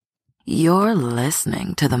You're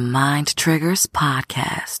listening to the Mind Triggers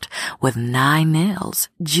podcast with 9 Nails,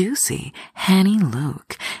 Juicy, Henny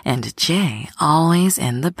Luke, and Jay always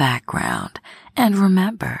in the background. And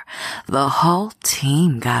remember, the whole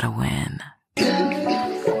team gotta win. Paper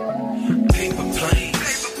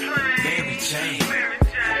planes, Mary Jane,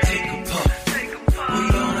 take a puff, we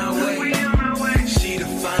on our way, she the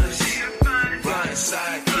finest, blind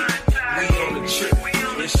sidekick, we on the trip,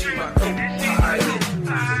 and she my co-pilot,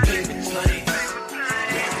 paper planes, Mary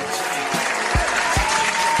Jane.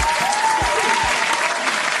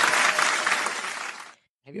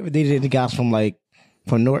 Have you ever dated any guys from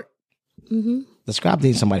Newark? Mm-hmm. Describe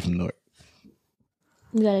dating somebody from Newark.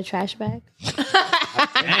 You got a trash bag?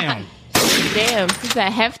 Damn. Damn. Is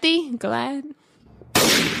that hefty? Glad?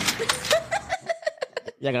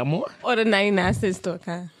 Y'all got more? Or the 99-cent store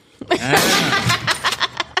kind?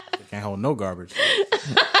 Can't hold no garbage.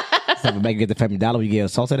 So back get the Family Dollar, you get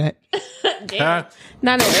assaulted at? Damn.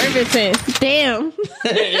 Not in Irvington. Damn.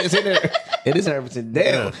 It is Irvington.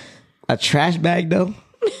 Damn. A trash bag though?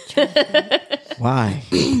 Why?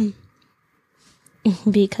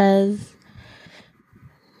 Because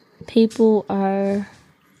people are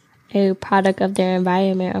a product of their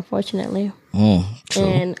environment, unfortunately. True.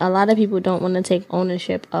 And a lot of people don't want to take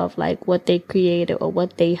ownership of what they created or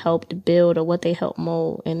what they helped build or what they helped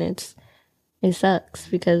mold. And it sucks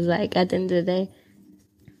because at the end of the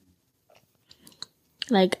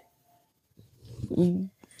day,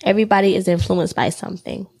 everybody is influenced by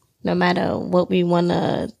something. No matter what we want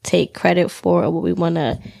to take credit for or what we want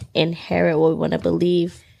to inherit, what we want to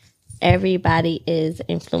believe, everybody is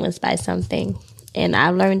influenced by something. And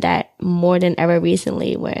I've learned that more than ever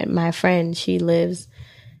recently where my friend, she lives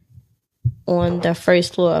on the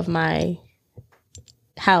first floor of my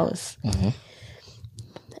house. Mm-hmm.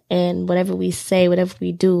 And whatever we say, whatever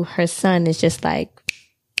we do, her son is just Soaking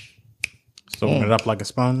it up like a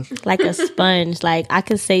sponge. like a sponge. I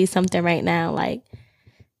could say something right now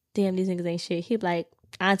damn, these niggas ain't shit. He'd be like,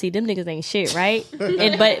 auntie, them niggas ain't shit, right? But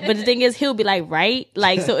the thing is, he'll be like, right?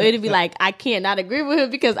 So it'd be I can't not agree with him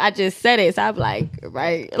because I just said it. So I'm like,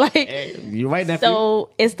 right? You right, nephew? So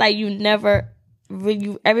it's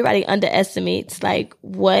everybody underestimates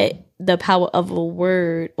what the power of a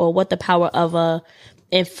word or what the power of a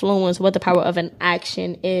influence, what the power of an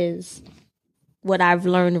action is. What I've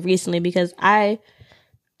learned recently, because I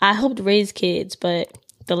helped raise kids, but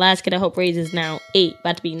the last kid I helped raise is now 8,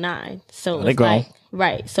 about to be 9. So they grown.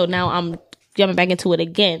 Right. So now I'm jumping back into it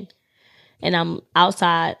again. And I'm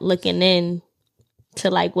outside looking in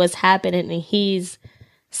to what's happening. And he's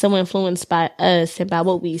so influenced by us and by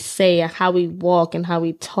what we say and how we walk and how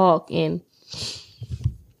we talk and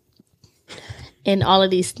all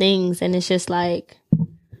of these things. And it's just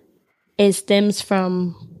it stems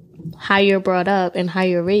from how you're brought up and how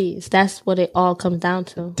you're raised. That's what it all comes down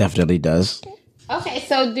to. Definitely does. Okay,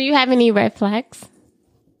 so do you have any red flags?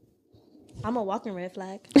 I'm a walking red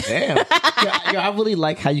flag. Damn. I really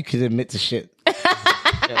like how you can admit to shit.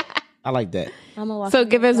 Yeah, I like that. I'm a walking So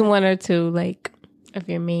give red us flag. one or two, of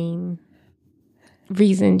your main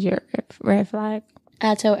reasons you're a red flag.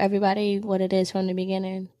 I tell everybody what it is from the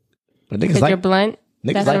beginning. But niggas Because you're blunt?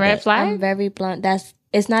 niggas That's like a red that. flag? I'm very blunt.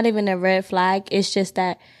 It's not even a red flag. It's just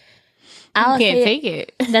that You I'll can't say take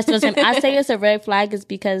it. That's what I'm saying. I say it's a red flag is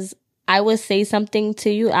because I would say something to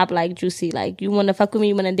you. I'm like, Juicy, you want to fuck with me,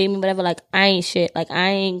 you want to date me, whatever. I ain't shit. I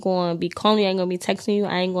ain't going to be calling you. I ain't going to be texting you.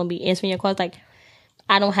 I ain't going to be answering your calls.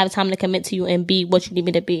 I don't have time to commit to you and be what you need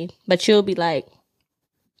me to be. But you'll be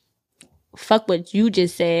fuck what you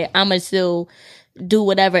just said. I'm going to still do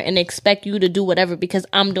whatever and expect you to do whatever because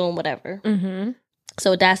I'm doing whatever. Mm-hmm.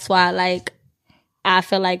 So that's why, I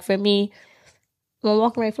feel for me, I'm a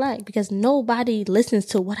walking red flag because nobody listens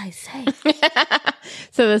to what I say.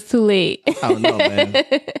 So that's too late. I don't know, man.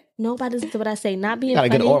 Nobody listens to what I say. Not being Got a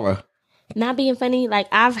funny. good aura. Not being funny.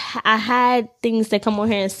 I had things that come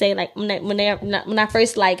on here and say when I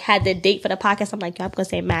first had the date for the podcast. I'm like, yo, I'm gonna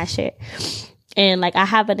say mad shit. And I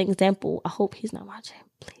have an example. I hope he's not watching.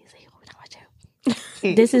 Please, I hope he's not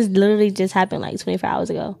watching. This is literally just happened 24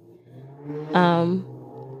 hours ago.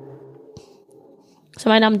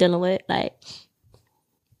 Somebody I'm dealing with,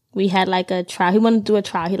 we had a trial. He wanted to do a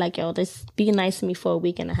trial. He yo, just be nice to me for a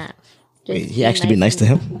week and a half. Wait, he actually be nice to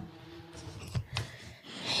him?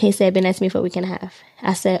 He said, be nice to me for a week and a half.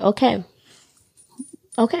 I said, okay.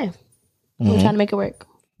 We're trying to make it work.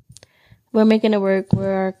 We're making it work.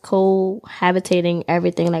 We're cohabitating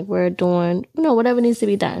everything. We're doing, whatever needs to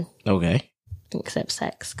be done. Okay. Except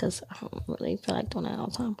sex, because I don't really feel like doing that all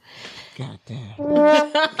the time. God damn. I'm going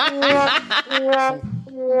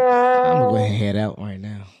to go ahead and head out right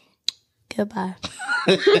now. Goodbye.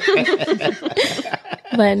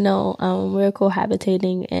 But no, we're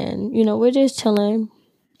cohabitating, and we're just chilling.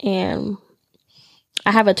 And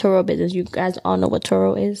I have a Turo business. You guys all know what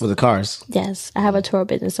Turo is. With the cars. Yes, I have a Turo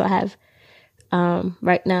business, so I have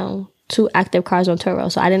right now 2 active cars on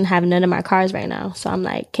Turo. So I didn't have none of my cars right now. So I'm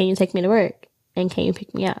like, can you take me to work? And can you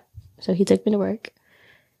pick me up? So he took me to work.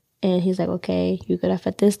 And he's like, okay, you get off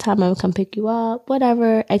at this time. I'm going to come pick you up.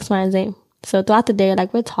 Whatever, X, Y, and Z. So throughout the day,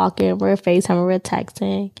 like, we're talking, we're FaceTiming, we're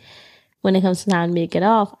texting. When it comes to time for me to get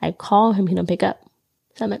off, I call him, he don't pick up.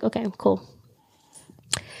 So I'm like, okay, cool.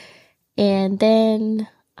 And then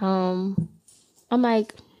I'm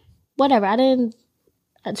like, whatever. I didn't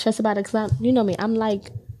stress about it because you know me. I'm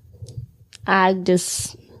like, I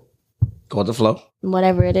just Go with the flow.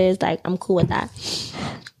 whatever it is, like, I'm cool with that.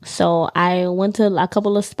 So I went to a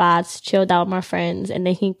couple of spots, chilled out with my friends, and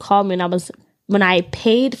then he called me, and when I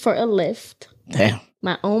paid for a Lyft, Damn.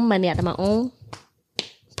 my own money out of my own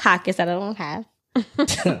pockets that I don't have,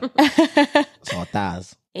 It's all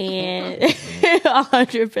thighs. and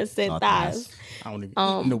 100% thighs. I don't even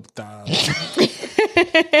eat no thighs.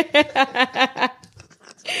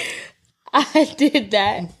 I did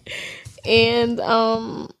that, and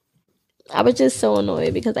I was just so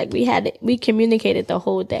annoyed because like we communicated the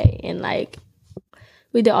whole day, and like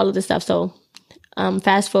we did all of this stuff. So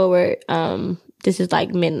fast forward, this is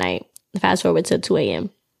like midnight. Fast forward to 2 a.m.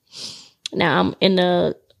 Now I'm in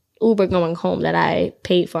the Uber going home that I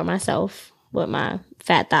paid for myself with my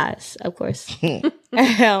fat thighs, of course.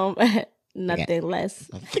 Nothing less.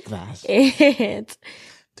 Thick thighs. And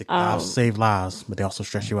Thick thighs save lives, but they also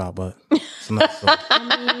stress you out. But it's another story.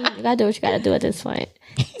 you gotta do what you gotta do at this point.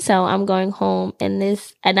 So I'm going home, and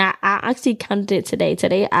I actually counted it today.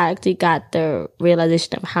 Today I actually got the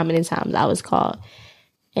realization of how many times I was called,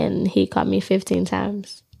 and he called me 15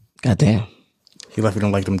 times. God damn. He left you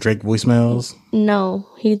them like them Drake voicemails. No,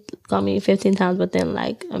 he called me 15 times within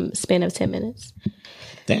like a span of 10 minutes.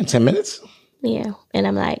 Damn, 10 minutes? Yeah, and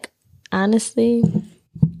I'm like, honestly,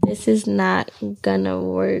 this is not gonna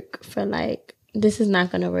work this is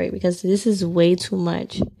not gonna work because this is way too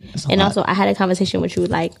much. And also, I had a conversation with you,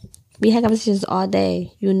 like, we had conversations all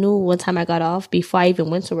day. You knew what time I got off before I even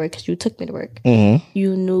went to work because you took me to work. Mm-hmm.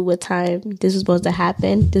 You knew what time this was supposed to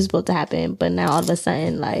happen, but now all of a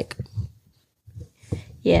sudden, like,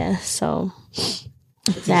 yeah, so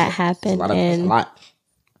that happened, It's a lot.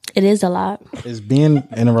 it is a lot. Is being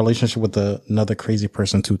in a relationship with another crazy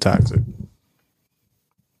person too toxic?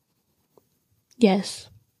 Yes.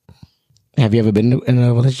 Have you ever been in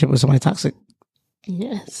a relationship with somebody toxic?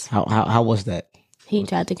 Yes. How was that? He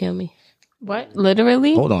tried to kill me. What?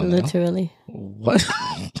 Literally? Hold on. now. Literally. What?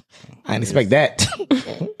 I didn't expect that.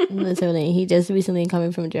 Literally. He just recently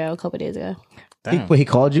coming from jail a couple days ago. Damn. He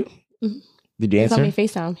called you? Mm-hmm. Did you He called me answer?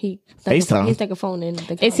 FaceTime. FaceTime? He stuck a phone in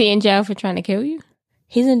the car. Is he in jail for trying to kill you?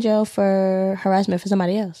 He's in jail for harassment for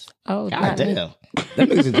somebody else. Oh, God not me. damn. Them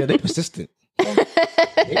niggas in jail, they persistent.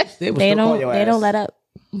 They They don't let up.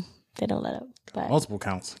 They don't let up. But Multiple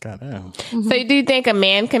counts. God damn. So do you think a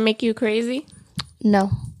man can make you crazy?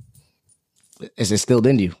 no. It's instilled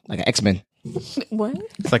in you, like an X-Men. What?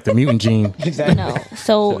 It's like the mutant gene. Exactly. No.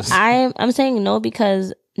 So I'm saying no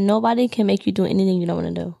because nobody can make you do anything you don't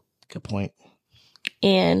want to do. Good point.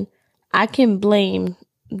 And I can blame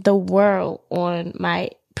the world on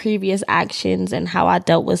my previous actions and how I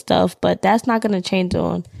dealt with stuff, but that's not going to change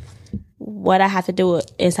on what I have to do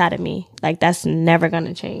inside of me. Like, that's never going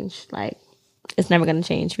to change. Like, it's never going to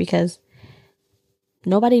change because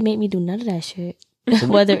nobody made me do none of that shit.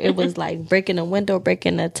 Whether it was like breaking a window,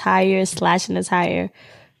 breaking a tire, slashing a tire,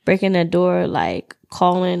 breaking a door, like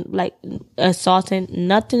calling, like assaulting,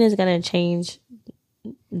 nothing is going to change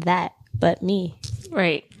that but me.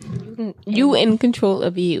 Right. You in control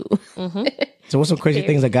of you. So what's some crazy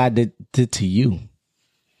things that God did to you?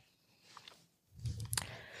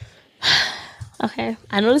 Okay.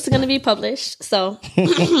 I know this is going to be published, so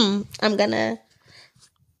I'm going to...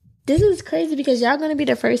 This is crazy because y'all going to be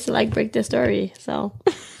the first to, like, break the story, so...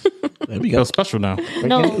 There we Feel go. special now.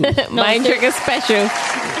 No, Mind trigger special.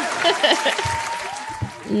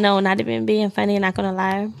 no, not even being funny, not going to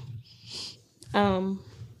lie.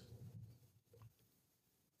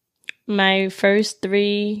 My first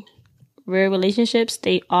 3 real relationships,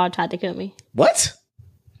 they all tried to kill me. What?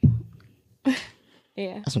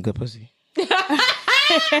 Yeah. That's some good pussy. Just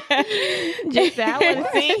that one.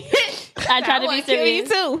 See? I tried to be kill you serious.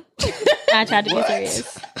 too. I tried to be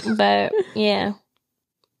serious. But, yeah.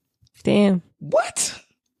 Damn. What?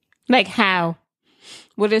 Like how?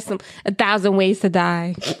 What is 1,000 ways to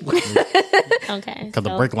die? Okay. Got the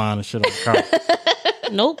so- brake line and shit on the car.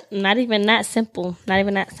 Nope, not even that simple. Not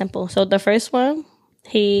even that simple. So the first one,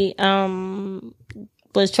 he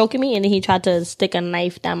was choking me, and then he tried to stick a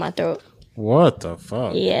knife down my throat. What the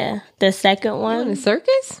fuck? Yeah. The second In one, the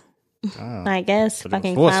circus? I guess was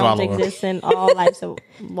fucking full clowns swallower. exist in all lives of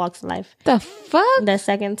walks of life. The fuck? The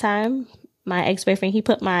second time, my ex-boyfriend, he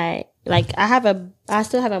put my, like, I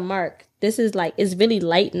still have a mark. This is like, it's really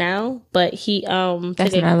light now, but he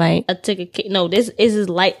That's not light. no, this is as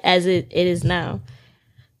light as it is now.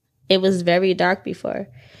 It was very dark before.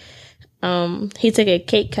 He took a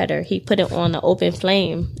cake cutter, he put it on the open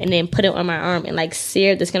flame, and then put it on my arm and like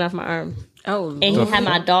seared the skin off my arm. Oh, And he had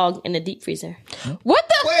my dog in the deep freezer. what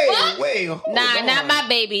the fuck? Wait, hold Nah, on. not my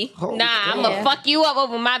baby. Hold nah, I'm gonna on. fuck you up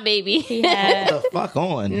over my baby. He had, What the fuck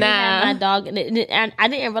on? had Nah. my dog, and I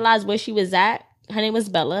didn't realize where she was at. Her name was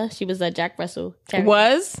Bella. She was a Jack Russell Terrier.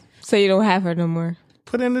 Was? So you don't have her no more.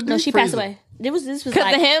 Put in the deep No, she passed freezer. away. This was Because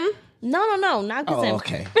like of him? no, not because of Oh, him.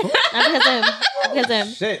 okay. Not because of him. Because of him.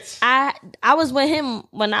 Shit. I was with him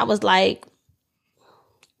when I was like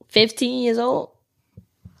 15 years old,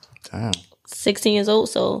 Damn. 16 years old.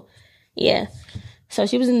 So yeah. So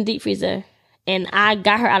she was in the deep freezer, and I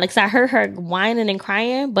got her out because I heard her whining and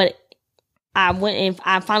crying, but I went and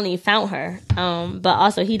I finally found her. But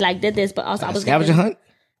also he like did this, but also I was Scavenger hunt?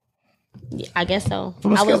 I guess so.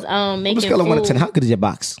 From a I was scale- From a making scale of 1 to 10, food. how good is your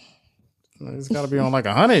box? It's got to be on like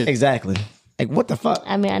 100. Exactly. Like, what the fuck?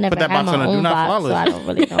 I mean, I never Put that had box on my a do own not box, follow so I list. don't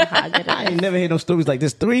really know how good it I is. ain't never heard no stories like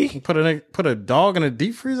this. 3? Put a dog in a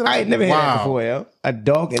deep freezer? I ain't never heard that Wow. before, yo. A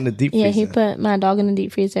dog in the deep Yeah, freezer. he put my dog in the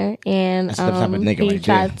deep freezer, and That's the type of nigga he right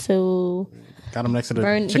tried there. to Got him next to the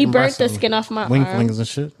burn. He chicken burnt breast the and skin off my wing arm, flingers and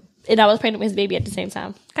shit. and I was pregnant with his baby at the same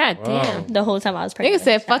time. God damn. The whole time I was Nigga pregnant.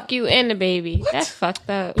 said, fuck you and the baby. That's fucked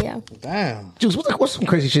up. Yeah, Damn. Juice, what's some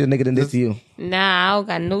crazy shit a nigga done this to you? Nah, I don't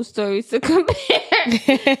got no stories to compare.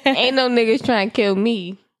 Ain't no niggas trying to kill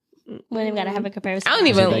me. we don't even gotta have a comparison. I don't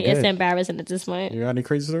even- Honestly, it's Good. embarrassing at this point. You got any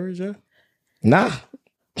crazy stories, yeah? Nah.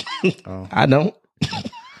 I don't.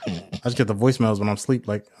 I just get the voicemails when I'm asleep.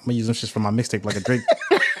 Like, I'm going to use them shit for my mixtape, like a Drake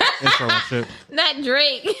intro and shit. Not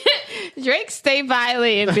Drake. Drake stay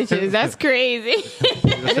violating bitches. That's crazy.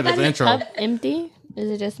 That shit is the intro. Cup empty?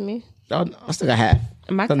 Is it just me? Oh, I still got half.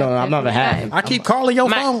 My No, cup I'm not a half. empty. I keep calling your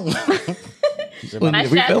phone. We My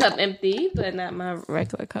need a shot refill? cup empty, but not my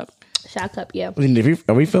regular cup. Shot cup, yeah, We need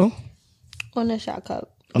a refill? on the shot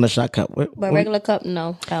cup, On the shot cup. but regular cup,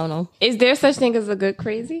 no, I don't know. Is there such thing as a good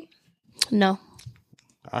crazy? No,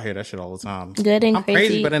 I hear that shit all the time. good and I'm crazy,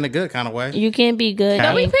 crazy. but in a good kind of way. You can't be good.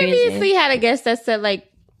 No, We and crazy. previously had a guest that said like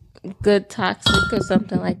good toxic or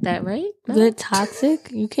something like that, right? No? Good toxic.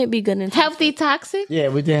 You can't be good and toxic. Healthy toxic? Yeah,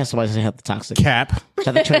 we did have somebody say have the toxic. Cap.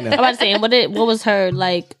 Shout out to Trina. I'm about to say, and what was her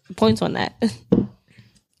like points on that?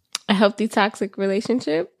 A healthy toxic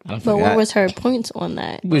relationship? I But forgot. what was her points on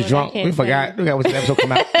that? We was drunk. can't We forgot. We got when the episode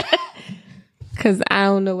come out. Because I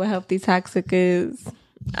don't know what healthy toxic is.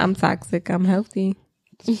 I'm toxic. I'm healthy.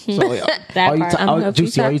 So, That are you part. I'm healthy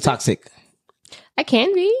Juicy, are you toxic? I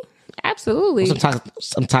can be. Absolutely.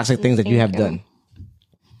 Some toxic things that you have done.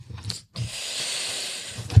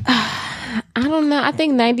 I don't know. I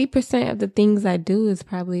think 90% of the things I do is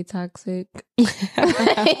probably toxic.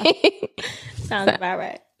 Sounds about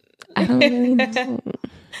right. I don't really know.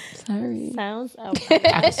 Sorry. Sounds about I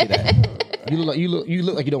can see that. You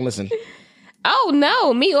look like you don't listen. Oh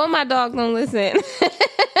no, me or my dog don't listen.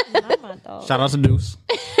 my dog. Shout out to Deuce.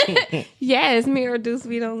 Yes, me or Deuce,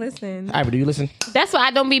 we don't listen. Ivor, do you listen? That's why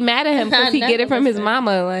I don't be mad at him because he I get it never from his listen.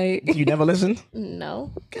 mama. Like, You never listen?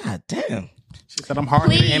 No. God damn. She said I'm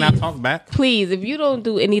hard and I talk back. please, if you don't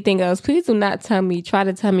do anything else, please do not try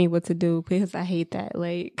to tell me what to do because I hate that.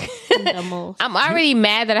 Like, The most. I'm already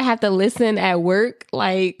mad that I have to listen at work,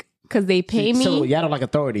 like, because they pay me. So y'all don't like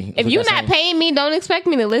authority. If you're not paying me, don't expect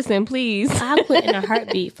me to listen, please. I'll quit in a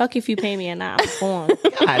heartbeat. Fuck if you pay me or not. I'm gone.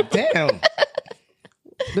 God damn.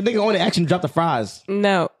 The nigga only actually dropped the fries.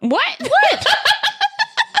 No. What?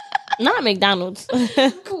 Not at McDonald's.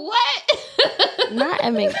 What? Not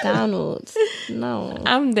at McDonald's. No.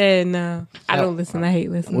 I'm dead now. I don't listen. I hate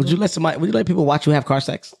listening. Would you let people watch you have car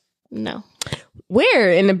sex? No.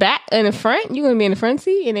 Where? In the back? In the front? You gonna be in the front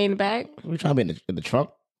seat and they in the back? We trying to be in the trunk.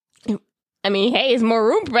 I mean, hey, it's more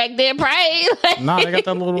room back there, probably. Like, Nah, they got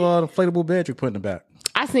that little inflatable bed you put in the back.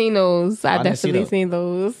 I seen those. I didn't see definitely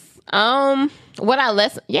those. seen those. What I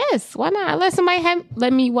let? Yes, why not? I let somebody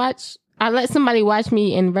let me watch. I let somebody watch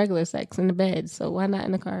me in regular sex in the bed. So why not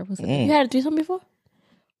in the car? What's up? You had a threesome before?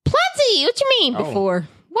 Plenty. What you mean Oh. before?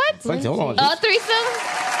 What? Wait, hold on. Threesome?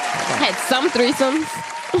 Had some threesomes.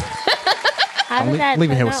 How did that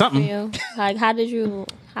leaving turn here with out something. for you? Like,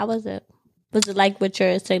 how was it? Was it like with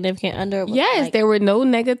your significant other? Yes, like, there were no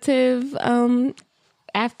negative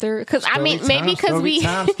after, because I mean maybe because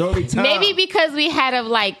maybe because we had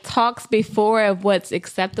like talks before of what's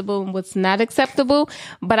acceptable and what's not acceptable.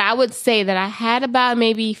 But I would say that I had about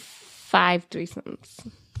maybe 5 threesomes.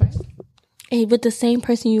 Hey, with the same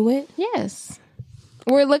person you with? Yes,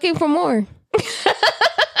 we're looking for more.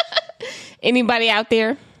 Anybody out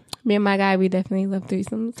there? Me and my guy, we definitely love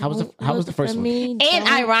threesomes. How was the first one? And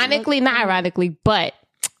ironically, not ironically, but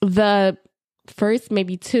the first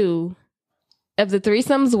maybe 2 of the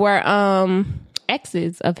threesomes were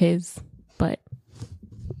exes of his. But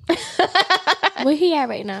where he at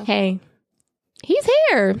right now? hey, he's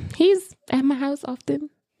here. He's at my house often.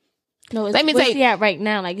 No, Let me where's tell you- he at right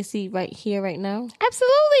now? Like, is he right here right now?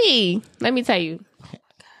 Absolutely. Let me tell you.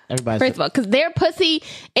 Everybody. First of all, because their pussy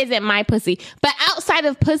isn't my pussy. But outside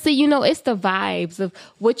of pussy, you know, it's the vibes of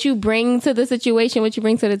what you bring to the situation, what you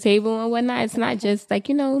bring to the table and whatnot. It's not just like,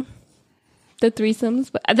 you know, the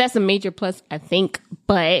threesomes. But that's a major plus, I think.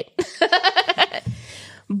 But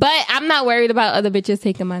but I'm not worried about other bitches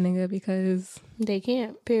taking my nigga because They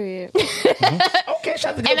can't. Period. Okay,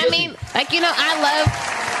 shout out to and I mean, like, you know, I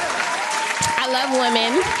love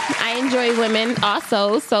women. I enjoy women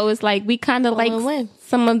also. So it's like we kind of like win-win.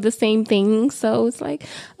 some of the same things. So it's like,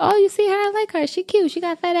 oh, you see her? I like her. She cute. She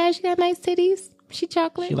got fat ass. She got nice titties. She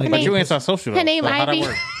chocolate. She like- Her But name- you antisocial. her name so how'd that Ivy.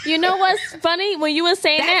 work? You know what's funny? When you were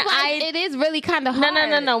saying That's that, why it is really kind of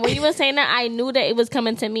hard. No. When you were saying that, I knew that it was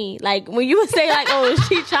coming to me. Like, when you were saying, like, oh,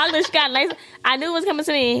 she chocolate, she got nice. I knew it was coming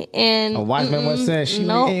to me. And A wise man once said, "She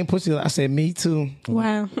no. ain't pussy." I said, "Me too."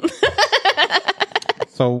 Wow.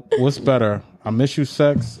 So what's better? I miss you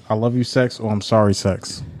sex, I love you sex, or I'm sorry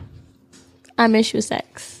sex? I miss you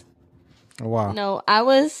sex. Wow. No, I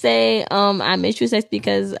would say I miss you sex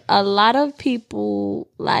because a lot of people,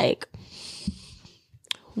 like,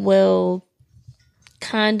 will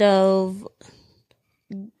kind of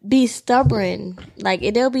be stubborn. Like,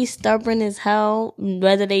 they'll be stubborn as hell,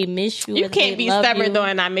 whether they miss you. You whether can't they be love stubborn you.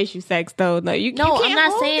 doing I miss you sex though. No, you No, you I'm can't not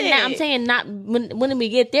hold saying it. that. I'm saying not when we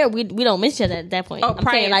get there, we don't miss each other at that point. Oh, I'm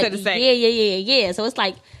prior saying, like, to the sex. yeah. So it's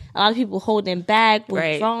like a lot of people holding back,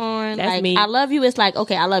 Right. withdrawn. That's Like, me. I love you. It's like,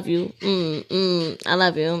 okay, I love you. I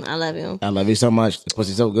love you. I love you. I love you so much. The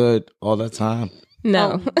pussy's so good all the time.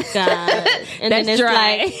 No. Oh, God. And That's then it's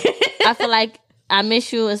dry. like, I feel like I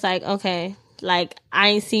miss you. It's like, okay, like, I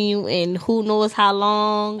ain't seen you in who knows how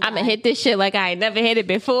long. I'm gonna hit this shit like I ain't never hit it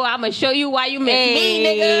before. I'm gonna show you why you miss me,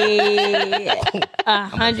 nigga.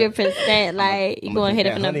 100%. Like, you gonna hit it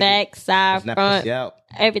that from the honey back, side, Snap front, pussy out.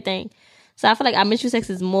 everything. So I feel like I miss you sex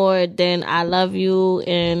is more than I love you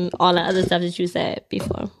and all the other stuff that you said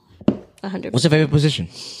before. 100%. What's your favorite position?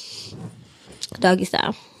 Doggy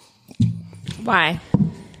style. Why?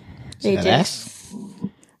 They That just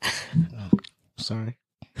ass? Sorry.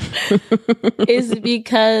 it's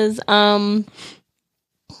because I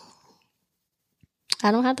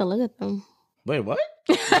don't have to look at them. Wait, what?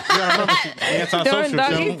 You gotta remember, she During antisocial.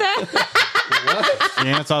 doggy She style?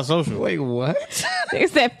 antisocial. Wait, what? They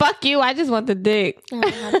said, "Fuck you." I just want the dick.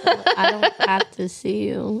 I don't have to see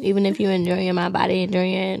you, even if you're enjoying my body,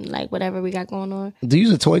 enjoying like whatever we got going on. Do you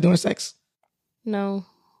use a toy during sex? No,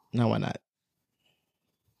 No, why not?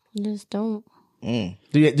 just don't. Do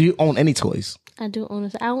you own any toys? I do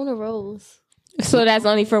own I own a rose, So that's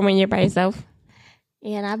only for when you're by yourself.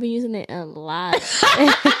 and I've been using it a lot.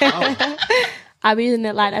 I've been using it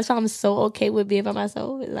a lot. That's why I'm so okay with being by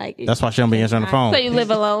myself. Like, That's why she don't be answering the phone. So you live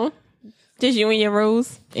alone, just you and your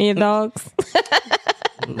rose and your dogs.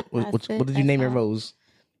 What it. did you name your rose?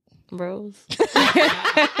 Rose.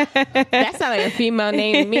 That sounds like a female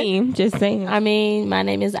name to me. Just saying. I mean, my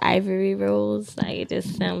name is Ivory Rose. Like, it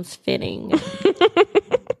just sounds fitting.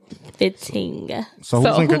 Fitting. So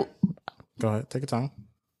So who's in who- good? Go ahead, take your time.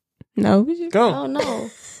 No, we just- Go. Oh no.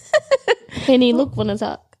 Henny Luke wanna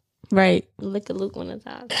talk. right. Look at Luke wanna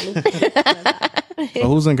talk. Luke wanna talk. So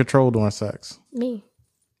who's in control during sex? Me.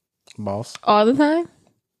 Boss. All the time.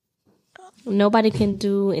 Nobody can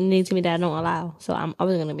do anything to me that I don't allow. So I'm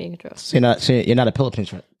always gonna be in control. So you're not a pillow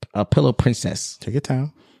princess. A pillow princess. Take your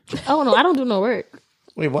time. Oh no, I don't do no work.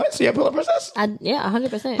 Wait, what? So you're a pillow princess?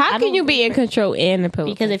 100%. How can you be in control and a pillow?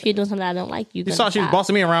 Because if you're doing something I don't like, You saw she was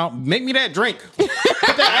bossing me around. Make me that drink. Put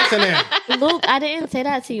that ice in there. Luke, I didn't say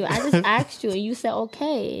that to you. I just asked you, and you said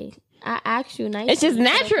okay. I asked you nicely. It's just You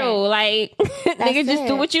said, natural. okay. Like nigga, just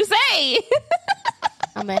do it. what you say.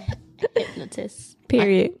 I'm a hypnotist.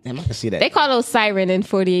 Period. Damn, I can see that. They call those siren in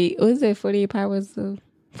 48. What is it? 48 powers of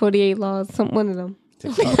 48 laws. One of them.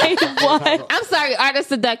 Wait, what? I'm sorry. Art of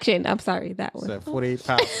seduction. I'm sorry. That one. Said 48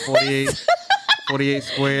 pounds. 48. 48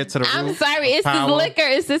 square to the roof. I'm sorry, it's this liquor,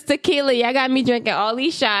 it's this tequila. Y'all got me drinking all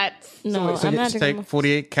these shots. No, So I'm you not just drinking. take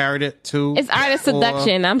 48, carried it to. It's art of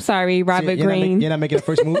seduction. I'm sorry, Robert Greene. You're not making the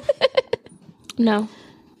first move? No.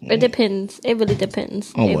 It depends. It really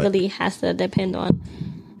depends. On It what? really has to depend on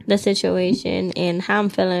the situation and how I'm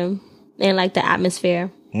feeling and like the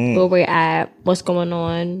atmosphere, where we're at, what's going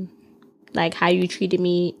on, like how you treated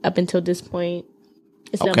me up until this point.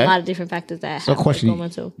 It's Okay. a lot of different factors that So have to question, go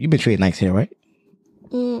into. you've been treated nice here, right?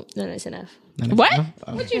 No, that's enough. What?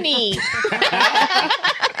 What you need?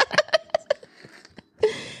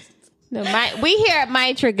 No, we here at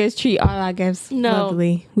My Triggers treat all our guests No.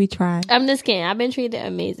 lovely. We tried. I'm just kidding. I've been treated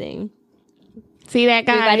amazing. See that,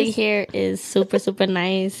 guys? Everybody here is super, super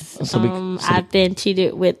nice. So I've been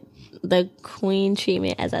treated with the queen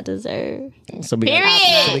treatment as I deserve. So we Period.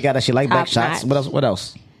 Got, so we got that. She like back Top shots. notch. What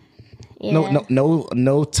else? Yeah.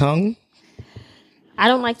 No tongue. I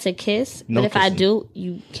don't like to kiss, No but if I kissing. do,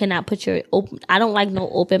 you cannot put your open. I don't like no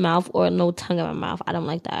open mouth or no tongue in my mouth. I don't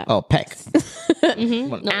like that. Oh, peck. No,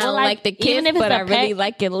 I don't like the kiss, even if it's but a I really peck,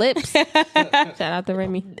 like your lips. Shout out to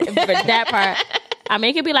Remy. for that part. I mean,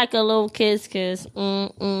 it could be like a little kiss, head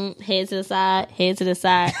to the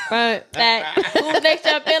side, front, back. Who next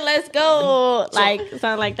jump in? Let's go. Like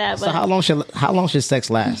something like that. So But how long should sex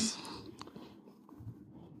last?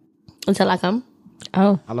 until I come,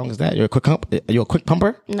 Oh, How long is that? You're a quick hump? Are you a quick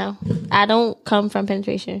pumper? no, I don't come from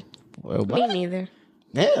penetration. Well, me what? neither.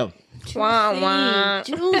 Damn. Wah, wah.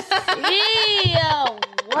 Juicy.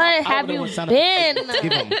 What have know you what sound been?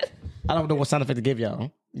 Give 'em. I don't know what sound effect to give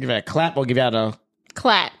y'all. Give it a clap or give y'all a.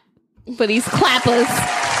 Clap for these clappers.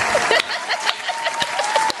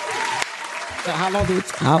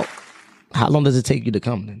 How long does it take you to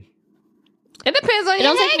come then? It depends on It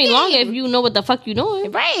your don't take me head long game. if you know what the fuck you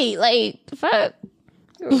doing. Right, like, fuck.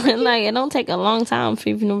 Like it don't take a long time for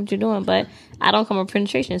you to know what you're doing. But I don't come with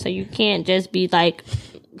penetration, so you can't just be like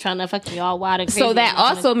trying to fuck me all wild and crazy. So that and trying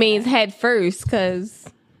to- also means head first, because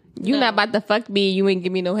you not about to fuck me. You ain't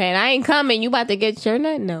give me no head. I ain't coming. You about to get your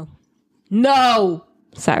nut? No.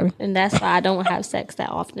 Sorry. and that's why I don't have sex that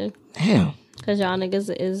often. Damn. Because y'all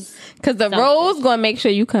niggas is Because the rules gonna make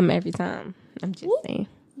sure you come every time. I'm just saying.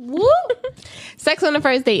 woo. Sex on the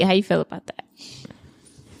first date. How you feel about that?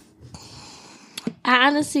 I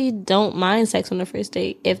honestly don't mind sex on the first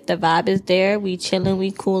date. If the vibe is there, we chilling,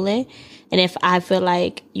 we cooling. And if I feel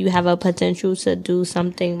like you have a potential to do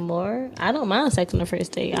something more, I don't mind sex on the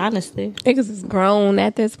first date, honestly. Niggas is grown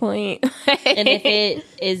at this point. And if it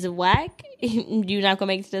is whack, you're not gonna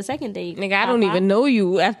make it to the second date. Nigga, I don't even know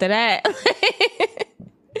you after that.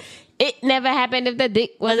 It never happened if the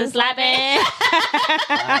dick wasn't slapping.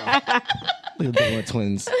 Look at the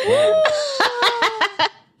twins.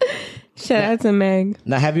 Shout out to Meg.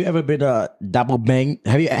 Now, have you ever been a double bang?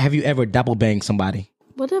 Have you ever double banged somebody?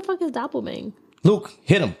 What the fuck is doppelbang? Luke,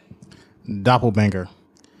 hit him. Doppelbanger.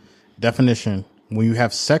 Definition: when you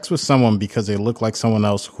have sex with someone because they look like someone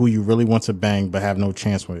else who you really want to bang but have no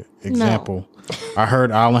chance with. Example: I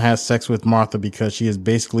heard Alan has sex with Martha because she is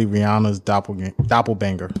basically Rihanna's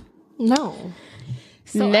doppelbanger. No.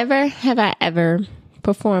 Never have I ever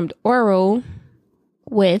performed oral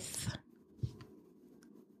with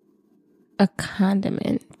a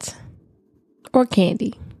condiment or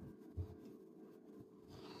candy.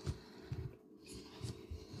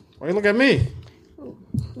 Why you look at me?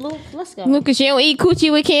 Luke, let's go. Lucas, you don't eat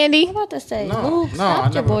coochie with candy? I'm about to say, No, Luke, no, stop I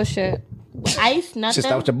your never- bullshit. Ice, nothing. Just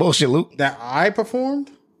stop with your bullshit, Luke. That I performed?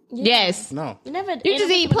 Yes. No. You never. You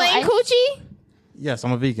just eat plain coochie? Yes,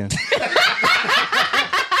 I'm a vegan.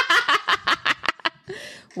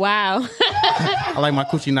 Wow. I like my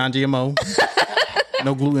coochie non-GMO.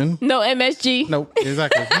 No gluten. No MSG. Nope.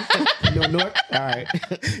 Exactly. No, no. All right.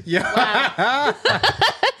 Yeah.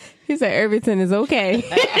 He said Irvington is okay.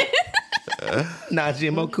 Nah,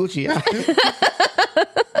 GMO coochie.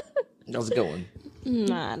 That was a good one.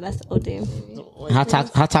 Nah, that's OD. How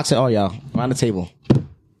toxic are y'all? Around the table.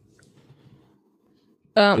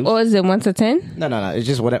 Or is it 1 to 10? No. It's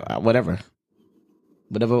just whatever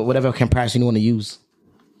comparison you want to use.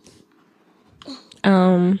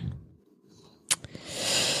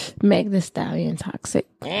 Meg the Stallion toxic.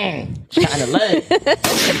 Shot in the leg.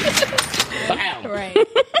 Wow. Right.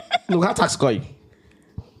 Luke, how toxic are you?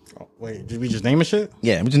 Wait, did we just name a shit?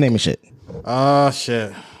 Yeah, we just naming shit.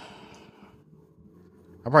 Shit.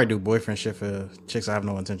 I probably do boyfriend shit for chicks I have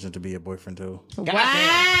no intention to be a boyfriend to.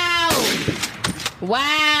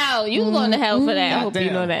 Wow. You going to hell for that. I hope you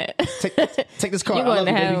Goddamn. know that. Take this card. You I going love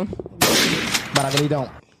to you, hell. baby. But I really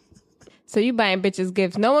don't. So you buying bitches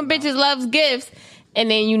gifts. No one bitches loves gifts. And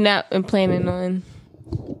then you not planning on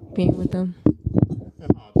being with them.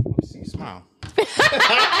 See, smile.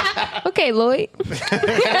 Okay, Lloyd.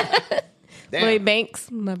 Lloyd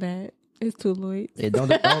Banks. My bad. It's too Lloyd. Yeah,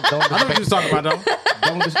 don't I know what you was talking about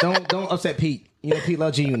though. don't upset Pete. You know Pete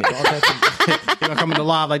loves G-Unit. Don't upset Pete. You're gonna come in the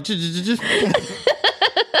live like.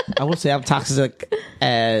 I would say I'm toxic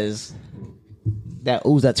as that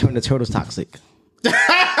ooze that turned the turtles toxic. The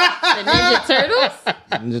Ninja Turtles?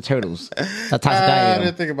 Ninja Turtles. That's how toxic I I am.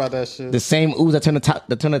 didn't think about that shit. The same ooze that turned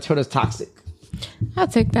the turtles toxic. I'll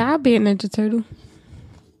take that. I'll be a Ninja Turtle.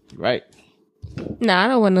 Right. Nah, I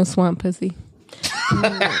don't want no swamp pussy.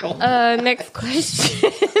 Next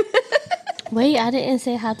question. Wait, I didn't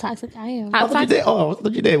say how toxic I am. How I thought you did. Oh, I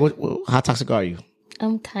thought you did. How toxic are you?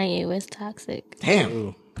 I'm Kanye West toxic.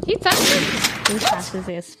 Damn. He toxic? He's toxic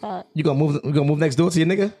as fuck. You gonna move next door to your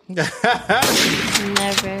nigga?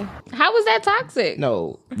 Never. How was that toxic?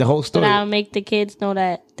 No. The whole But story. I'll make the kids know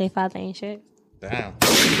that they father ain't shit. Damn.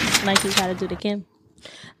 Like you gotta do to Kim.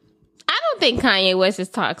 I don't think Kanye West is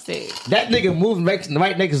toxic. That nigga moved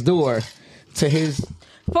right next door to his.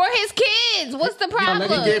 For his kids. What's the problem?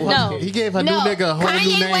 He gave her new No, nigga a whole Kanye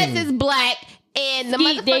new name. West is black and the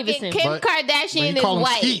Skeet motherfucking Davidson. Kim But Kardashian he is call him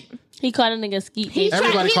white. Skeet. He called a nigga Skeet. He's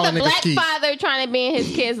Everybody a call a nigga black Skeet. father trying to be in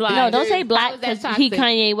his kids' lives. No, don't say How black is that because he toxic?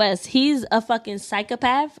 Kanye West. He's a fucking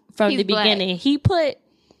psychopath from He's the black. beginning. He put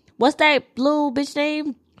what's that little bitch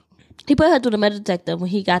name? He put her through the metal detector when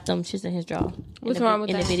he got them shits in his jaw. What's in the, wrong with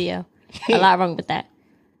in that? the video? A lot wrong with that.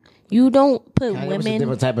 You don't put That's a women.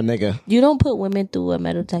 different type of nigga. You don't put women through a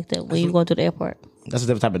metal detector when you go to the airport. That's a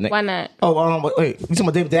different type of nigga. Why not? Oh, wait. You talking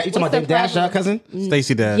about Dave Dash? You talking about What's Dave the Dash, problem? cousin?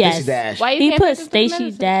 Stacey Dash. Yes. Stacey Dash. Why you He can't put take us to the Stacey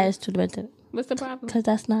medicine? Dash to the metal What's the problem? because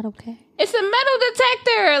that's not okay. It's a metal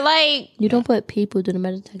detector. Like, You don't put people through the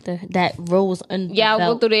metal detector that rolls under y'all the go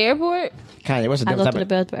belt. through the airport? Kanye, what's a I go different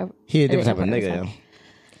through the type of... belt. He a different type of Every nigga, time. yo.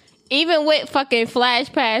 Even with fucking Flash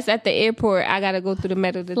Pass at the airport, I gotta go through the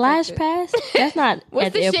metal detector. Flash pass? That's not What's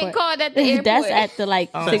at the the shit airport. called at the airport? That's at the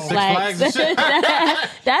Six Six Flags. Flags and shit.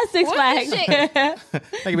 That's Six What's the Flags.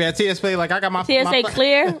 They can be at TSA like I got my TSA my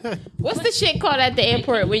clear. What's the shit called at the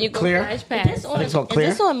airport when you go Clear? Flash Is Pass? this on, it's on is clear.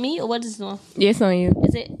 this on me or what is this on? Yes, on you.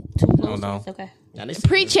 Is it too close? no. It's okay. Now, they-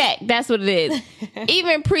 Pre-check. That's what it is.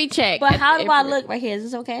 Even pre-check. But at how the do I airport. look right here? Is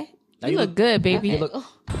this okay? now You look good, baby. You look...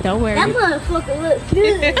 Don't worry. motherfucker looks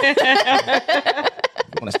good.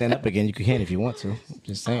 You want to stand up again, you can if you want to.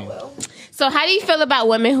 Just saying. So, how do you feel about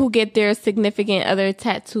women who get their significant other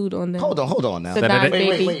tattooed on them? Hold on now. Sadon,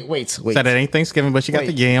 Wait, baby. Wait. Said it ain't Thanksgiving, but she got Wait.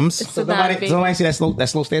 the yams. So baby. nobody see that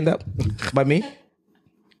slow stand up by me?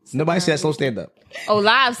 Nobody see that slow stand up. Oh,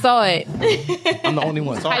 Live saw it. I'm the only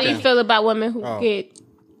one. How do you feel about women who Oh. get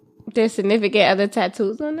their significant other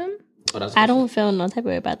tattoos on them? I don't feel no type of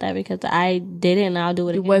way about that because I did it and I'll do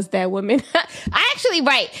it again. Was that woman? I actually,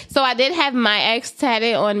 right. So I did have my ex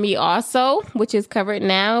tatted on me also, which is covered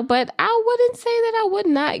now, but I wouldn't say that I would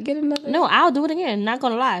not get another. No, I'll do it again. Not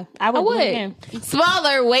gonna lie. I I would do it again. would.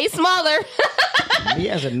 Smaller, way smaller. Me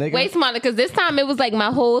as a nigga. Way smaller, because this time it was like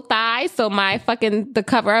my whole thigh, so my the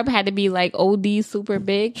cover up had to be like OD super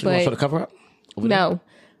big. You want to show the But cover up? no,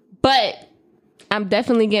 but I'm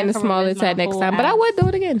definitely getting a cover up smaller is my tat next whole time. But I ass. would do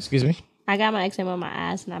it again. Excuse me? I got my eczema on my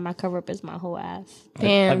ass, and now my cover up is my whole ass.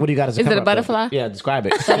 Damn. Like, what do you got as a Is cover it a up, though? butterfly? Yeah, describe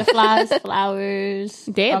it. Butterflies, flowers,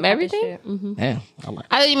 Damn, all type of everything? shit. Mhm. Damn. I like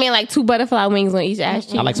I thought you mean like 2 butterfly wings on each ass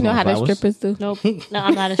cheek. I like you know how the small flowers. strippers do. Nope. No,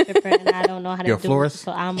 I'm not a stripper, and I don't know how to You're a do florist? it.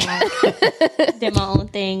 So I'm like, did my own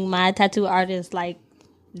thing. My tattoo artist like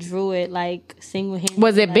drew it like single handed.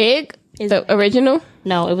 Was it big? Is- The original?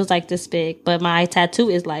 No, it was like this big, but my tattoo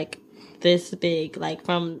is like this big, like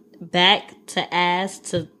from back to ass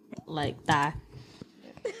to like thigh.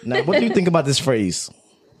 Now, what do you think about this phrase?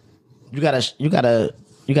 You gotta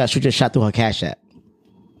shoot your shot through her Cash App.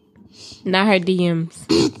 Not her DMs.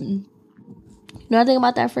 You know what I think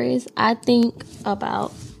about that phrase? I think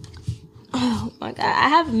about, oh my God, I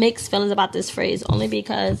have mixed feelings about this phrase only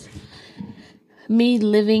because me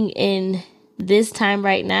living in this time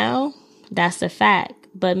right now, that's a fact.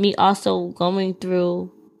 But me also going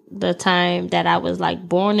through the time that I was like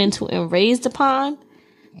born into and raised upon,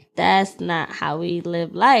 that's not how we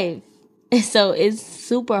live life. So it's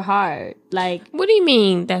super hard. Like, What do you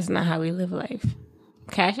mean that's not how we live life?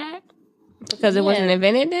 Cash App? Because it wasn't Yeah.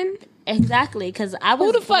 invented then? exactly, because I was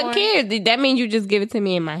Who the fuck born- cares? That means you just give it to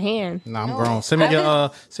me in my hand. Nah, I'm grown. Send me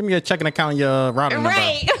your checking account, and your routing number.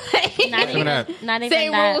 Right. Not Give me that. even, not even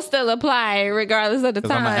Same that. rules still apply regardless of the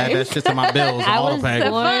Because I'm gonna add time. that shit to my bills. I Auto was pay.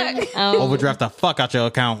 born. Overdraft the fuck out your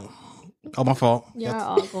account. Oh, my fault. Y'all are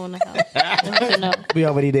all going to hell. Just to know. We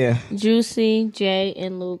already there. Juicy, Jay,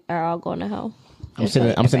 and Luke are all going to hell. I'm sitting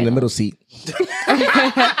in the middle seat.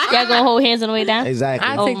 Y'all gonna hold hands on the way down? Exactly.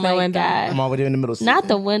 I take the window. I'm already in the middle seat. Not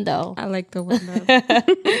the window. I like the window.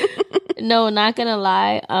 No, not gonna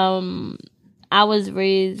lie. I was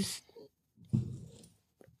raised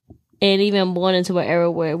and even born into an era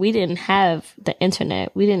where we didn't have the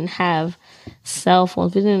internet. We didn't have cell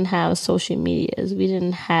phones. We didn't have social medias. We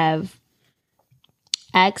didn't have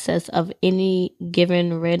access of any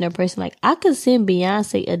given random person. Like, I could send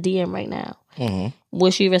Beyonce a DM right now.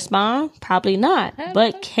 Will she respond? Probably not.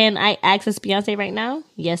 But can I access Beyonce right now?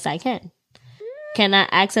 Yes, I can. Can I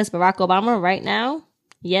access Barack Obama right now?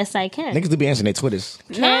 Yes, I can. Niggas do be answering their Twitters.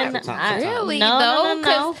 Not really,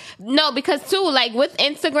 though. No, because too, like with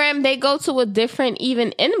Instagram, they go to a different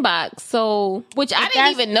even inbox. So, which I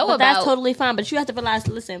didn't even know about. That's totally fine. But you have to realize,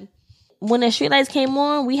 listen, when the streetlights came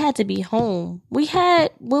on, we had to be home.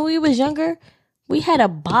 When we was younger, we had a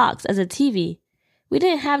box as a TV. We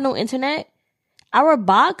didn't have no internet. Our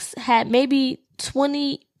box had maybe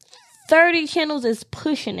 20, 30 channels is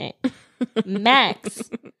pushing it. Max.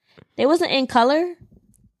 They wasn't in color.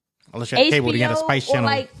 Unless you had cable, you had a Spice Channel.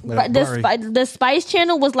 Like, the Spice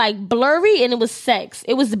Channel was like blurry and it was sex.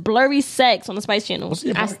 It was blurry sex on the Spice Channel.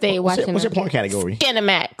 I stayed watching. What's your porn category?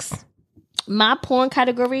 Skinemax. My porn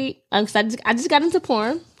category, cause I just got into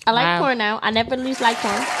porn. I like porn now. I never least liked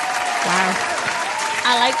porn. Wow.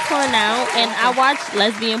 I like porn now, and I watch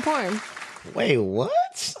lesbian porn. Wait, what?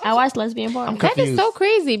 I watch lesbian porn. That is so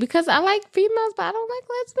crazy because I like females, but I don't like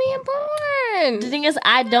lesbian porn. The thing is,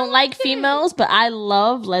 I don't like females, but I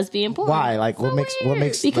love lesbian porn. Why? Like, what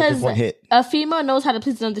makes because one hit? A female knows how to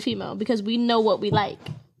please another female because we know what we like.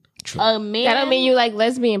 True. A man, That don't mean you like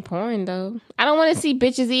lesbian porn though. I don't want to see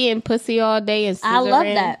bitches eating pussy all day and I love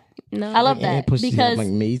scissoring. that. No, I love And that pussy, because like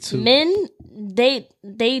me too. men,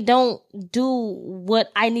 they don't do what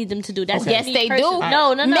I need them to do. That's Yes, me they personally. do.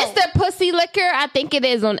 No. Mr. Pussy Licker, I think it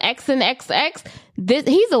is on X and XX.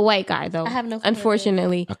 He's a white guy though. I have no clue.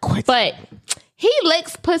 unfortunately, but he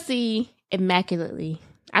licks pussy immaculately.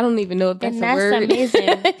 I don't even know if that's And a that's word.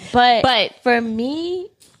 amazing. But But- for me,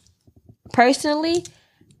 personally,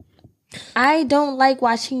 I don't like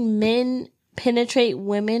watching men penetrate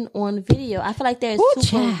women on video. I feel like they're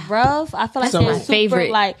super rough. I feel like they're my super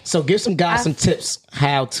favorite. like. So give some guys some tips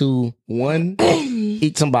how to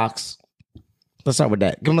eat some box. Let's start with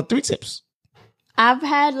that. Give them 3 tips. I've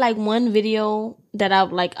had like one video that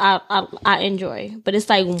I enjoy, but it's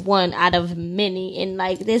like one out of many. And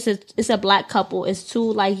like it's a black couple. It's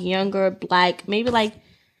 2 like younger black, maybe like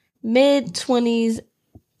mid-20s.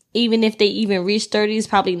 Even if they even reach 30s,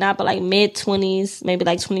 probably not, but like mid-20s, maybe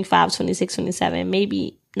like 25, 26, 27,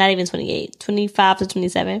 maybe not even 28, 25 to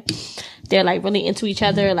 27. They're like really into each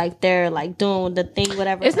other. Like they're like doing the thing,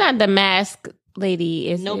 whatever. It's not the mask lady,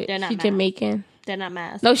 is Nope, it? they're not She masked. Jamaican. They're not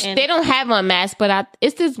masked. No, And they don't have on mask, but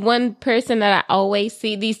it's this one person that I always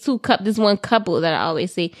see. This one couple that I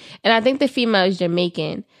always see, and I think the female is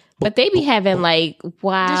Jamaican, but they be having like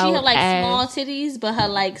wild. does she have like ass. small titties, but her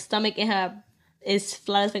like stomach and her is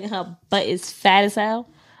flat, and her butt is fat as hell?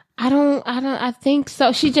 I think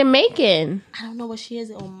so. She's Jamaican. I don't know what she is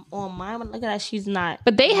on mine, but look at that. She's not.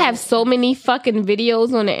 But they have so many fucking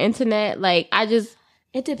videos on the internet. Like,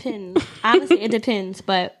 It depends. Honestly, it depends.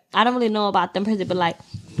 But I don't really know about them personally. But like,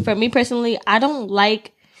 for me personally, I don't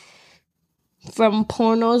like from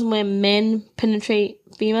pornos when men penetrate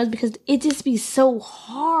females because it just be so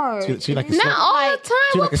hard. She like a not slow, all the time.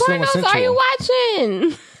 she What like a slow and pornos are sensual. you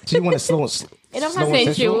watching? she want a slow. It don't slow have and to be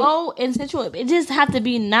sensual? slow and sensual. It just have to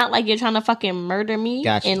be not like you're trying to fucking murder me.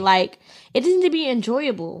 Gotcha. And like, it just need to be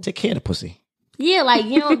enjoyable. Take care of the pussy. Yeah, like,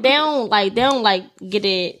 you know, they don't get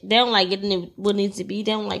it what needs to be.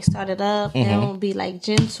 They don't like start it up. They don't be like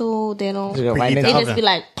gentle. They don't. Just go right in They the just oven. be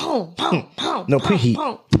like, boom, boom, boom. No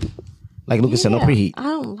preheat. Like Lucas said, no preheat. I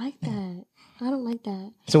don't like that. I don't like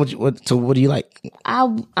that. So what do you like?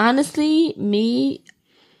 I honestly, me,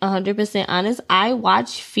 100% honest, I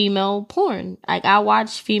watch female porn. Like, I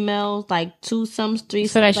watch females, like, twosomes, threesomes.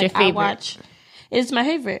 So that's like, your favorite? It's my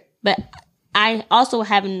favorite. But I also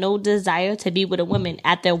have no desire to be with a woman.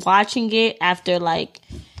 After watching it, after, like,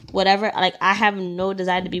 whatever, like, I have no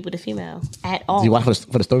desire to be with a female at all. Do you watch for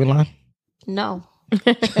the storyline? No.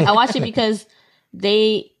 I watch it because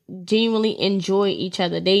they genuinely enjoy each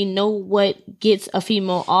other. They know what gets a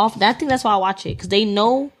female off. I think that's why I watch it, because they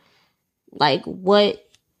know like what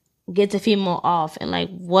gets a female off and like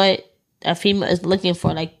what a female is looking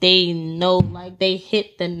for. Like they know, like they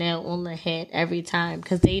hit the nail on the head every time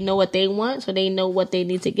because they know what they want, so they know what they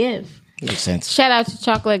need to give. Makes sense. Shout out to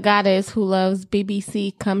Chocolate Goddess who loves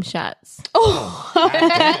BBC cum shots. Oh,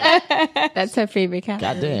 That's her favorite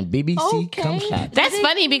category. Goddamn, BBC cum shot. That's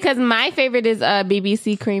funny because my favorite is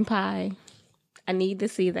BBC cream pie. I need to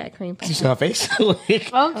see that cream pie. You see her face? okay.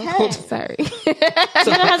 Sorry. You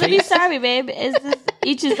don't have to be sorry, babe. It's just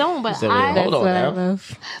each his own. But So, I, hold on What I now.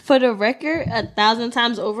 love. for the record, 1,000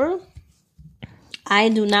 times over, I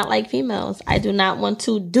do not like females. I do not want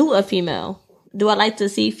to do a female. Do I like to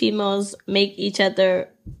see females make each other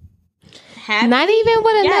happy? Not even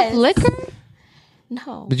with Yes. enough liquor?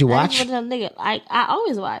 No. Did you Not watch? even with a nigga. I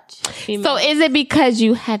always watch females. So is it because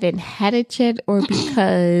you haven't had it yet or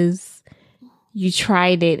because you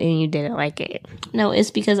tried it and you didn't like it? No,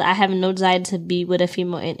 it's because I have no desire to be with a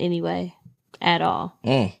female in any way at all.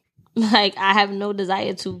 Like, I have no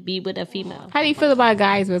desire to be with a female. How do you feel about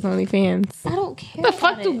guys with OnlyFans? I don't care. The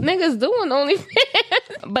fuck about do it. niggas do on OnlyFans?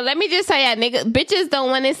 But let me just say, bitches don't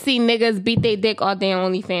want to see niggas beat their dick all day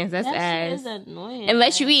on OnlyFans. That's That shit ass. is annoying.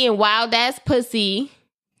 Unless you eating wild ass pussy,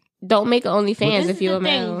 don't make an OnlyFans This if is you're the a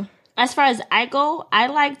male. thing. As far as I go, I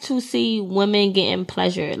like to see women getting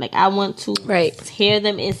pleasure. Like, I want to hear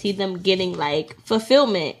them and see them getting, like,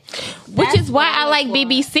 fulfillment. Which That's is why what I like look for.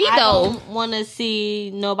 BBC I though. don't want to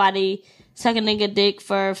see nobody suck a nigga dick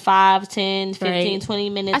for 5, 10, 15, Right. 20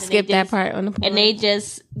 minutes. I and they skipped that just- part on the porn. And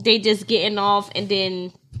they just getting off and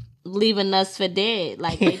then leaving us for dead.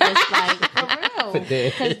 Like, they just like, for real.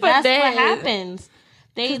 Because that's dead. what happens.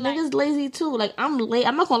 They niggas lazy too. Like, I'm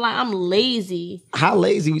not gonna lie, I'm lazy. How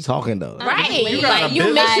lazy we talking though? Right. You got Like a you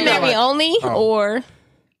business? missionary You got only or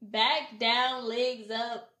Back down, legs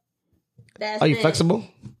up. That's Are you it. flexible?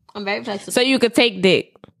 I'm very flexible. so you could take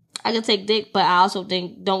dick. I can take dick, but I also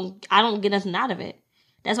think I don't get nothing out of it.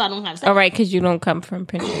 That's why I don't have sex. All right, because you don't come from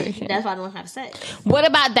penetration. That's why I don't have sex. What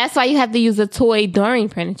about that's why you have to use a toy during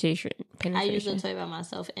penetration? I use a toy by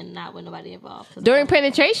myself and not with nobody involved. 'Cause During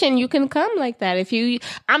penetration, you can come like that. If you,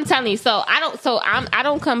 I'm telling you. So I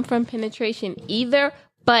don't come from penetration either.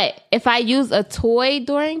 But if I use a toy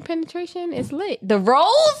during penetration, it's lit. The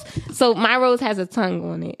rose, so my rose has a tongue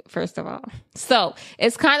on it. First of all, so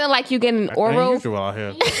it's kind of like you get an oral. Unusual out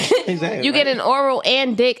here. Exactly. You get an oral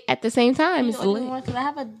and dick at the same time. It's lit. because I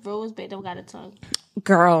have a rose, but it don't got a tongue.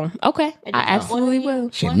 Girl, okay, It I don't- absolutely order me-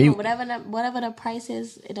 will. Shit, order me mute. whatever the price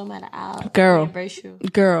is, it don't matter. I'll Girl. reimburse you.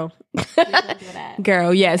 Girl, You don't do that.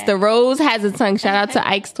 girl, yes, the rose has a tongue. Shout out to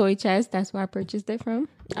Ike's Toy Chest. That's where I purchased it from.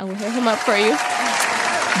 I will hit him up for you.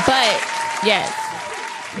 But yes,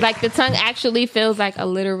 like the tongue actually feels like a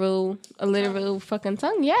literal fucking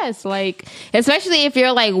tongue. Yes, like especially if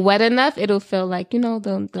you're like wet enough, it'll feel like Like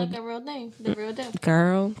the the real thing. The real deal.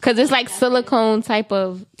 girl because it's like silicone type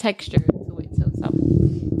of texture to it. So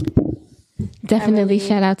definitely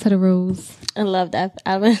shout out to the rose. I love that.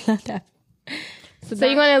 I really love that. So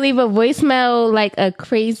you're gonna leave a voicemail like a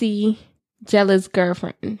crazy jealous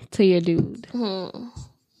girlfriend to your dude.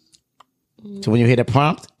 So when you hear the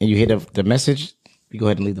prompt and you hear the message, you go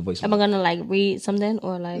ahead and leave the voice. Am I gonna like read something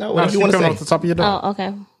or like? No, No, whatever she you want to coming say. off the top of your dome. Oh,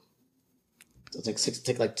 okay.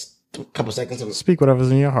 Take like a couple seconds. Speak whatever's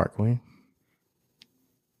in your heart, Queen.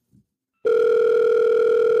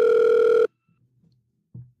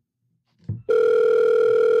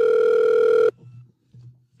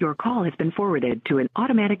 Your call has been forwarded to an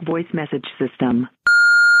automatic voice message system.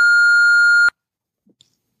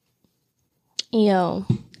 Yo,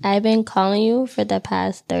 I've been calling you for the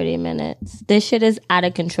past 30 minutes. This shit is out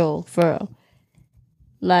of control, for real.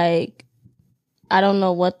 Like, I don't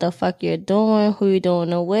know what the fuck you're doing, who you're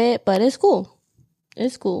doing it with, but it's cool.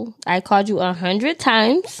 It's cool. I called you 100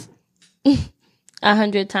 times.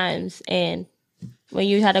 100 times. And when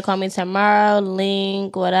you had to call me tomorrow,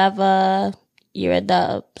 link, whatever, you're a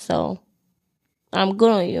dub. So, I'm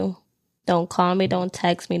good on you. Don't call me, don't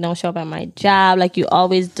text me, don't show up at my job like you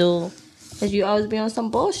always do. Because you always be on some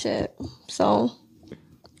bullshit. So,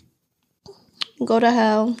 go to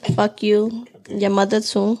hell. Fuck you. Your mother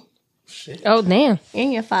too. Oh damn!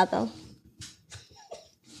 And your father.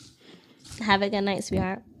 Have a good night,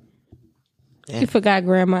 sweetheart. You forgot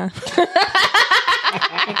grandma. Your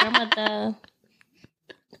grandmother.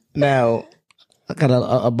 Now, I got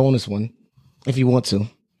a bonus one, if you want to.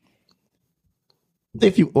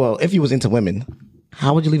 If you was into women,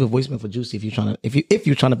 how would you leave a voicemail for Juicy if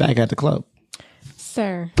you're trying to back her at the club?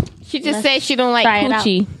 Sir, she just said she don't like try it out.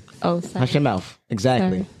 coochie. Oh, sorry. Hush your mouth.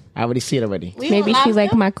 Exactly. Sorry. I already see it already. Maybe she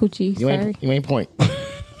like my coochie. You Sorry. ain't point.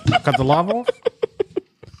 Cut the lava off?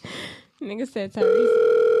 Nigga said Tyrese.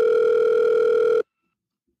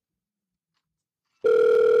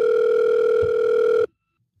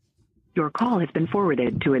 Your call has been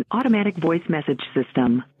forwarded to an automatic voice message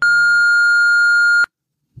system.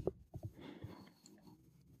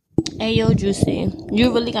 Hey, yo, Juicy.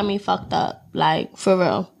 You really got me fucked up. Like, for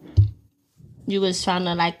real. You was trying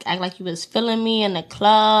to, like, act like you was feeling me in the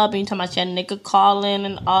club. And you talking about your nigga calling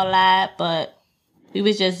and all that. But we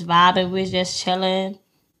was just vibing. We was just chilling.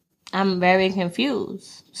 I'm very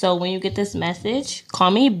confused. So when you get this message, call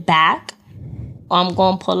me back. Or I'm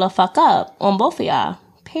going to pull the fuck up on both of y'all.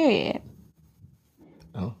 Period.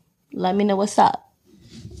 Oh. Let me know what's up.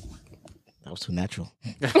 That was too natural.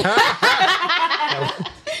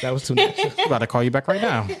 That was too natural. I'm about to call you back right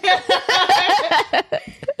now. Do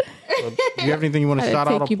you have anything you want to shout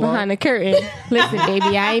out? Take you behind the curtain. Listen,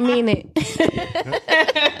 baby, I ain't mean it.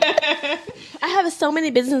 I have so many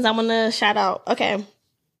businesses I want to shout out. Okay.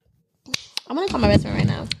 I'm going to call my best friend right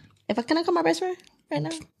now. Can I call my best friend right now?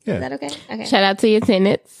 Yeah. Is that okay? Okay. Shout out to your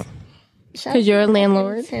tenants. Because you're a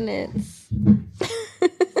landlord. Tenants.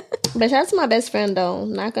 But shout out to my best friend, though.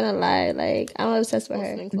 Not going to lie. Like, I'm obsessed with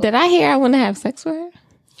her. Did I hear I want to have sex with her?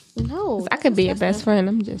 No. I could be your best friend.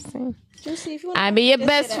 I'm just saying. Just see if you I be your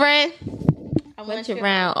best friend. I want You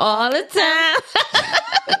around all the time.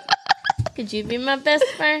 Could you be my best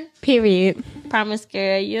friend? Period. Promise,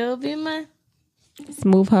 girl, you'll be my... Just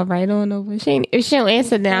move her right on over. If she don't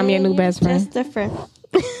answer, then I'm your new best friend. Just different.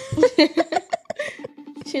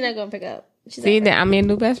 She's not going to pick up. See, then I'm your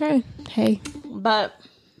new best friend. Hey. But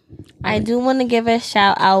I do want to give a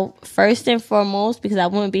shout out first and foremost because I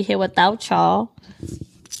wouldn't be here without y'all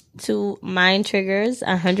to Mind Triggers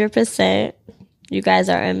 100%. You guys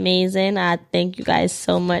are amazing. I thank you guys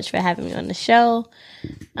so much for having me on the show.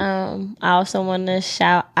 I also want to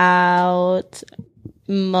shout out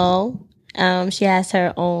Mo. She has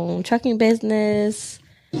her own trucking business,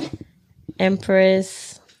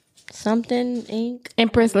 Empress something Inc.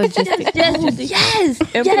 Empress Logistics. yes.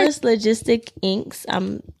 Empress Logistic Inc.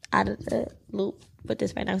 I'm out of the loop with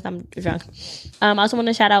this right now because I'm drunk. I also want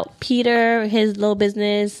to shout out Peter, his little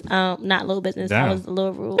business. Not little business. Damn. That was a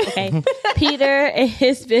little rude. Okay. Peter and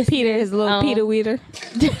his business. Peter, his little Peter Weeder.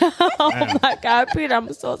 Oh my God, Peter!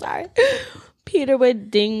 I'm so sorry. Peter with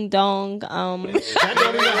Ding Dong. No, oh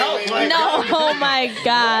my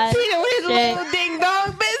God. Peter with his little ding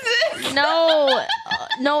dong business. No,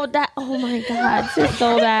 that. Oh my God, this is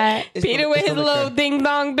so bad. Peter with his little ding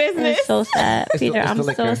dong business. It's so sad, Peter. it's I'm the so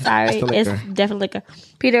liquor. sorry. It's the It's liquor. definitely liquor.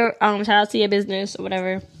 Peter, shout out to your business or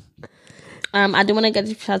whatever. I do want to get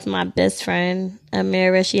a shout out to my best friend,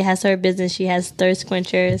 Amira. She has her business. She has Thirst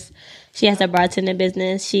Quenchers. She has a bartending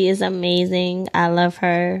business. She is amazing. I love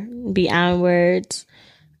her beyond words.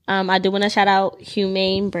 I do want to shout out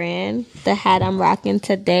Humane Brand, the hat I'm rocking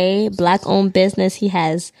today. Black owned business. He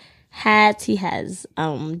has hats. He has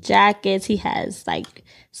jackets. He has like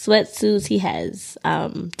sweatsuits. He has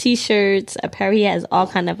t-shirts, apparel. He has all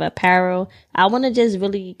kind of apparel. I want to just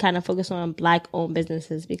really kind of focus on Black owned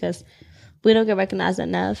businesses because we don't get recognized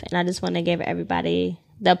enough, and I just want to give everybody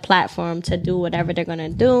the platform to do whatever they're gonna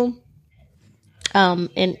do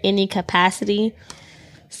in any capacity.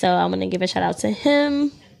 So I'm gonna give a shout out to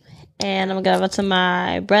him, and I'm gonna give it to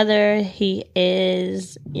my brother. He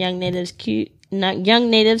is Young Natives Q.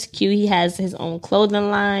 He has his own clothing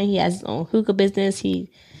line. He has his own hookah business. He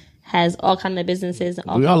has all kind of businesses.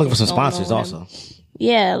 We all looking for some sponsors also.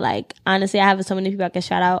 Yeah, like honestly, I have so many people I can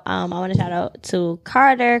shout out. I want to shout out to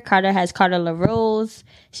Carter. Carter has Carter LaRose.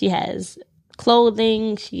 She has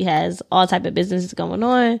clothing. She has all type of businesses going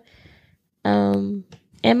on. And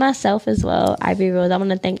myself as well, Ivy Rose. I want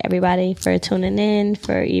to thank everybody for tuning in,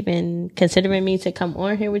 for even considering me to come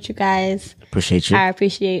on here with you guys. Appreciate you. I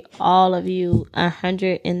appreciate all of you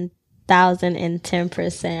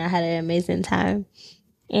 100,010%. I had an amazing time.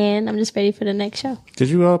 And I'm just ready for the next show. Did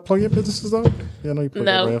you plug your businesses though? Yeah, I know you plugged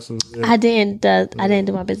No. your asses. Yeah. I didn't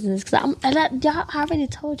do my business because y'all. I already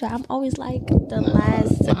told you I'm always like the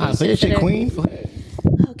last. To be Say your shit, considered. queen. Go ahead.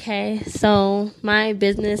 Okay, so my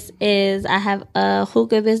business is I have a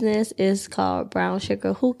hookah business. It's called Brown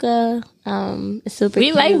Sugar Hookah. It's super. We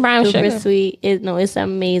cute, like brown super sugar. sweet. It's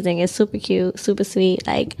amazing. It's super cute, super sweet.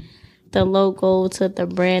 Like the logo to the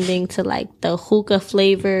branding to like the hookah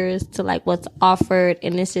flavors to like what's offered,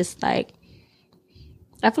 and it's just like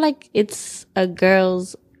I feel like it's a girl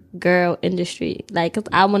industry. Like 'cause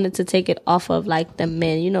I wanted to take it off of like the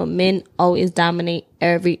men. You know, men always dominate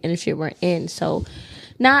every industry we're in. So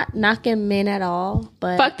not knocking men at all,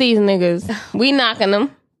 but Fuck these niggas. We knocking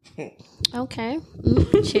them. okay.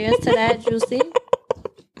 Cheers to that, Juicy.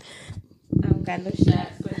 I don't got no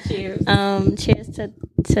shots, but cheers. Cheers to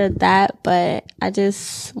that. But I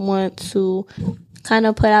just want to kind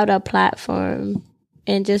of put out a platform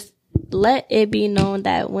and just let it be known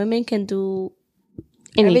that women can do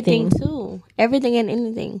everything too. Everything and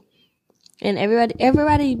anything. And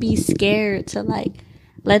everybody be scared to like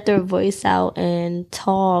let their voice out and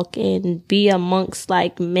talk and be amongst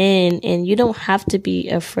like men. And you don't have to be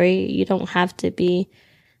afraid. You don't have to be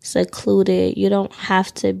secluded. You don't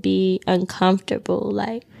have to be uncomfortable.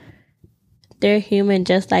 Like, they're human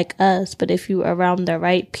just like us. But if you're around the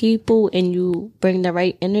right people and you bring the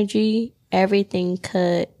right energy, we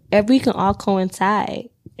can all coincide.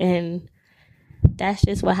 And that's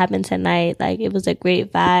just what happened tonight. Like, it was a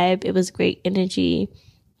great vibe. It was great energy.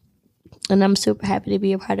 And I'm super happy to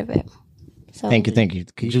be a part of it. So Thank you. Can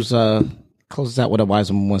you just close us out with a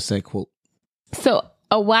wise woman once said quote? So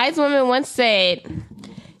a wise woman once said,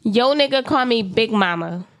 "Yo nigga call me Big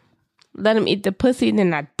Mama. Let him eat the pussy,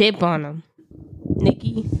 then I dip on him."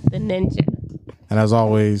 Nikki the Ninja. And as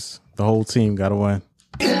always, the whole team got to win.